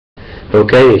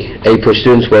Okay, APUSH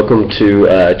students, welcome to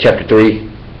Chapter 3,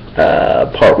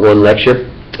 Part 1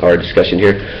 lecture, or discussion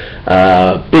here.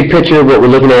 Big picture, what we're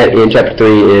looking at in Chapter 3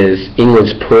 is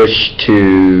England's push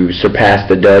to surpass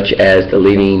the Dutch as the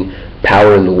leading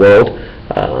power in the world.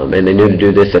 And they knew to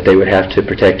do this that they would have to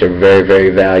protect their very,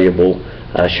 very valuable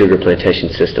sugar plantation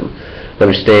system.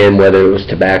 Understand whether it was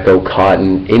tobacco,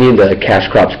 cotton, any of the cash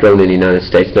crops grown in the United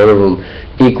States, none of them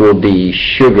equaled the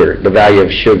sugar, the value of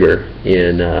sugar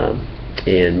in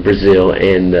Brazil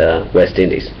and the West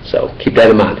Indies. So keep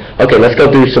that in mind. Okay, let's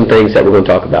go through some things that we're going to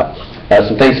talk about.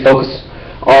 Some things to focus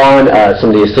on, some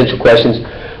of the essential questions.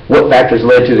 What factors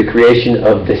led to the creation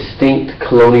of distinct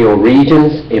colonial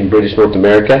regions in British North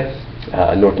America?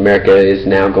 North America is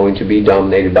now going to be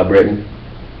dominated by Britain.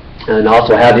 And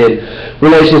also, how did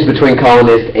relations between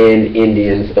colonists and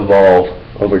Indians evolve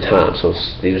over time? So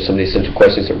these are some of the essential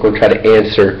questions that we're going to try to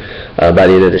answer by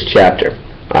the end of this chapter.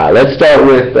 Let's start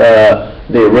with the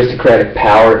aristocratic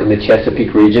power in the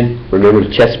Chesapeake region. Remember, the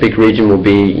Chesapeake region will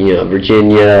be,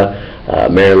 Virginia,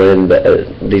 Maryland,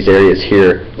 these areas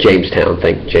here, Jamestown,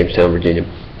 Jamestown, Virginia.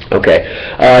 Okay,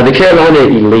 the Carolina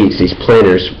elites, these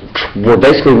planters, were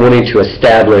basically wanting to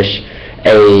establish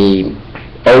a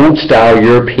old-style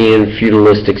European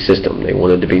feudalistic system. They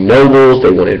wanted to be nobles,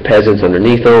 they wanted peasants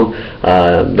underneath them,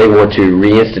 they wanted to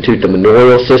reinstitute the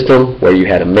manorial system where you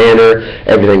had a manor,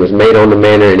 everything was made on the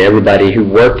manor, and everybody who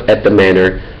worked at the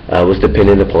manor was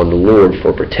dependent upon the lord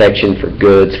for protection, for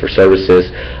goods, for services.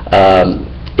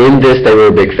 In this, they were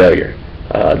a big failure.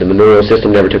 The manorial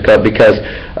system never took up because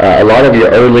a lot of your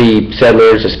early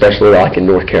settlers, especially like in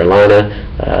North Carolina,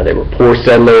 they were poor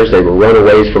settlers, they were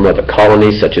runaways from other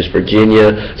colonies such as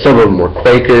Virginia. Some of them were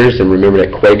Quakers, and remember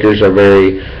that Quakers are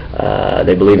very,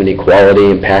 they believe in equality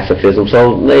and pacifism,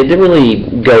 so they didn't really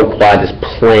go quite as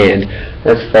planned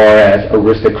as far as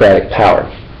aristocratic power.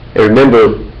 And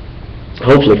remember,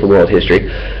 hopefully from world history,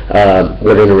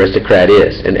 what an aristocrat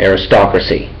is, an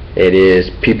aristocracy. It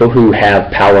is people who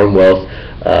have power and wealth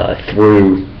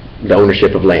through the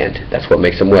ownership of land. That's what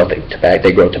makes them wealthy.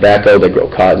 They grow tobacco, they grow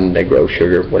cotton, they grow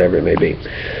sugar, whatever it may be.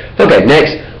 Okay,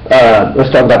 next,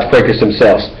 let's talk about the Quakers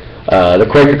themselves. The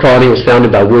Quaker colony was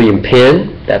founded by William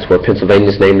Penn. That's where Pennsylvania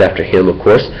is named after him, of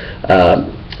course.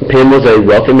 Penn was a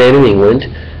wealthy man in England.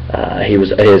 He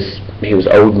was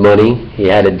owed money. He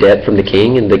had a debt from the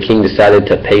king, and the king decided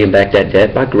to pay him back that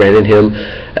debt by granting him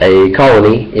a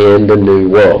colony in the New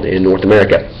World, in North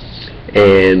America.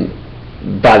 And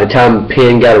by the time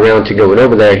Penn got around to going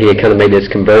over there, he had kind of made his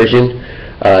conversion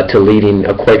to leading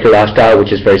a Quaker lifestyle,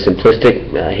 which is very simplistic.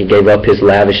 He gave up his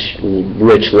lavish,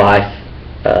 rich life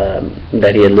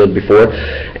that he had lived before,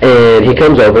 and he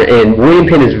comes over, and William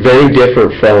Penn is very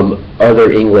different from other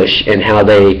English and how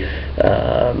they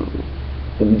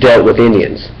dealt with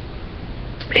Indians.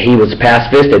 He was a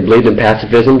pacifist. They believed in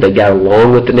pacifism. They got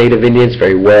along with the native Indians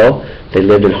very well. They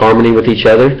lived in harmony with each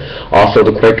other. Also,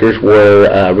 the Quakers were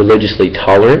religiously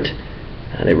tolerant.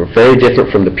 They were very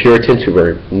different from the Puritans, who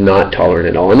were not tolerant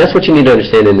at all. And that's what you need to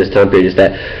understand in this time period, is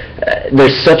that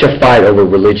there's such a fight over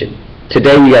religion.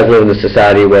 Today, you guys live in a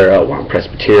society where, oh, well, I'm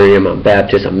Presbyterian, I'm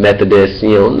Baptist, I'm Methodist.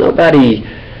 Nobody,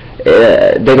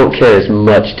 they don't care as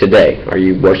much today. Are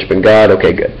you worshiping God?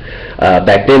 Okay, good.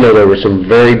 Back then, though, there were some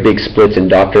very big splits in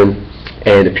doctrine,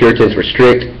 and the Puritans were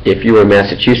strict. If you were in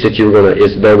Massachusetts, you were going to,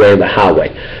 it's their way or the highway.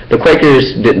 The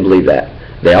Quakers didn't believe that.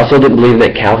 They also didn't believe in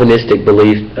that Calvinistic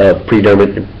belief of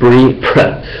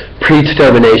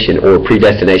predetermination or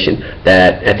predestination,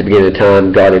 that at the beginning of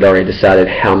time, God had already decided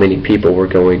how many people were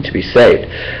going to be saved.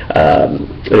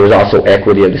 There was also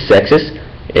equity of the sexes.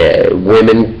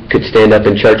 Women could stand up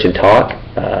in church and talk.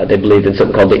 They believed in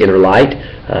something called the inner light,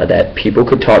 that people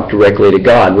could talk directly to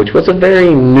God, which was a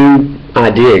very new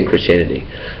idea in Christianity.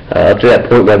 Up to that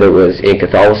point, whether it was in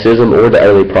Catholicism or the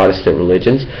early Protestant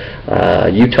religions,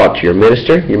 you talked to your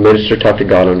minister talked to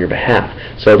God on your behalf.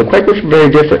 So the Quakers were very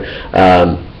different.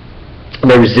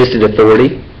 They resisted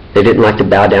authority. They didn't like to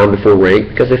bow down before rank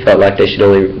because they felt like they should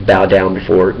only bow down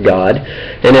before God.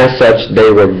 And as such,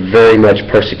 they were very much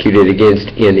persecuted against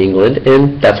in England,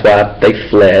 and that's why they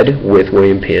fled with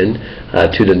William Penn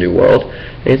to the New World.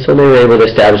 And so they were able to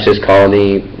establish this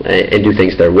colony and do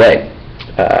things their way.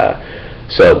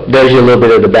 So there's a little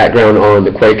bit of the background on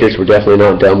the Quakers. We're definitely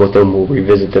not done with them. We'll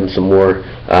revisit them some more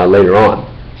later on.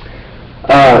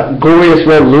 Glorious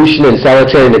Revolution and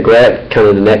solitary neglect, kind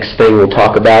of the next thing we'll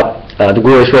talk about. The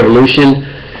Glorious Revolution,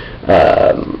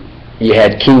 you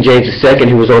had King James II,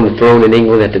 who was on the throne in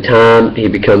England at the time. He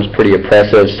becomes pretty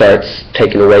oppressive, starts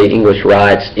taking away English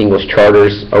rights, English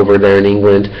charters over there in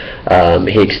England.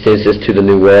 He extends this to the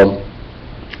New World.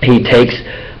 He takes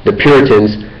the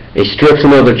Puritans He strips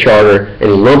them of their charter, and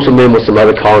he lumps them in with some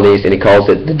other colonies, and he calls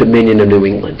it the Dominion of New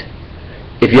England.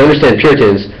 If you understand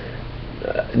Puritans,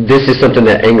 this is something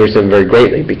that angers them very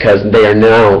greatly, because they are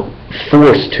now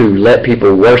forced to let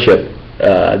people worship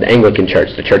the Anglican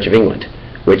Church, the Church of England,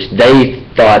 which they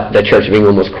thought the Church of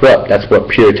England was corrupt. That's what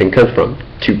Puritan comes from,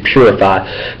 to purify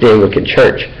the Anglican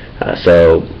Church.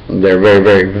 So they're very,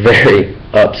 very, very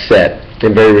upset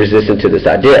and very resistant to this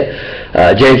idea.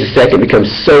 James II becomes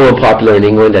so unpopular in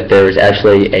England that there is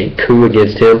actually a coup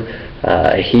against him.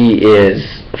 He is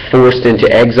forced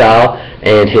into exile,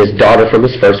 and his daughter from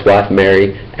his first wife,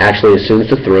 Mary, actually assumes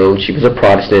the throne. She was a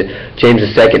Protestant. James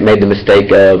II made the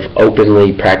mistake of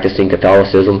openly practicing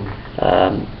Catholicism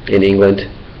in England.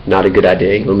 Not a good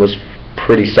idea. England was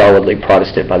pretty solidly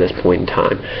Protestant by this point in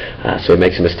time, so he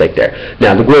makes a mistake there.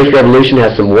 Now, the Glorious Revolution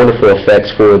has some wonderful effects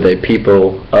for the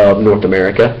people of North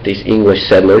America, these English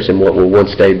settlers in what will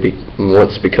once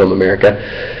become America.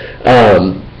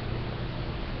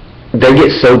 They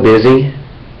get so busy.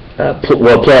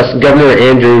 Plus Governor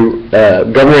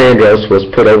Andros was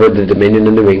put over the Dominion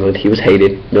of New England. He was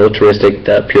hated, militaristic.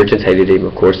 The Puritans hated him.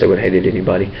 Of course, they would have hated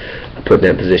anybody put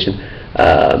in that position.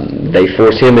 They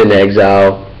force him into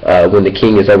exile when the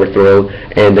king is overthrown,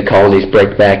 and the colonies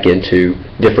break back into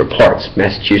different parts.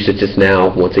 Massachusetts is now,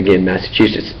 once again,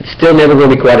 Massachusetts. It's still never going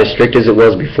to be quite as strict as it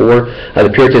was before. The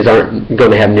Puritans aren't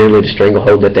going to have nearly the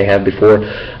stranglehold that they had before,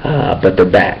 but they're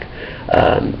back.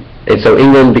 And so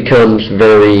England becomes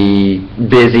very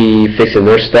busy fixing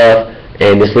their stuff,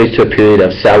 and this leads to a period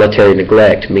of salutary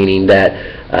neglect, meaning that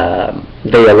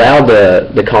they allow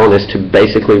the colonists to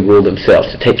basically rule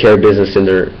themselves, to take care of business in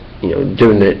their,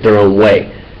 doing it their own way.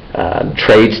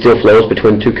 Trade still flows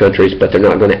between two countries, but they're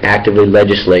not going to actively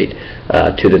legislate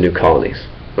to the new colonies.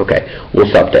 Okay, we'll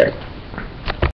stop there.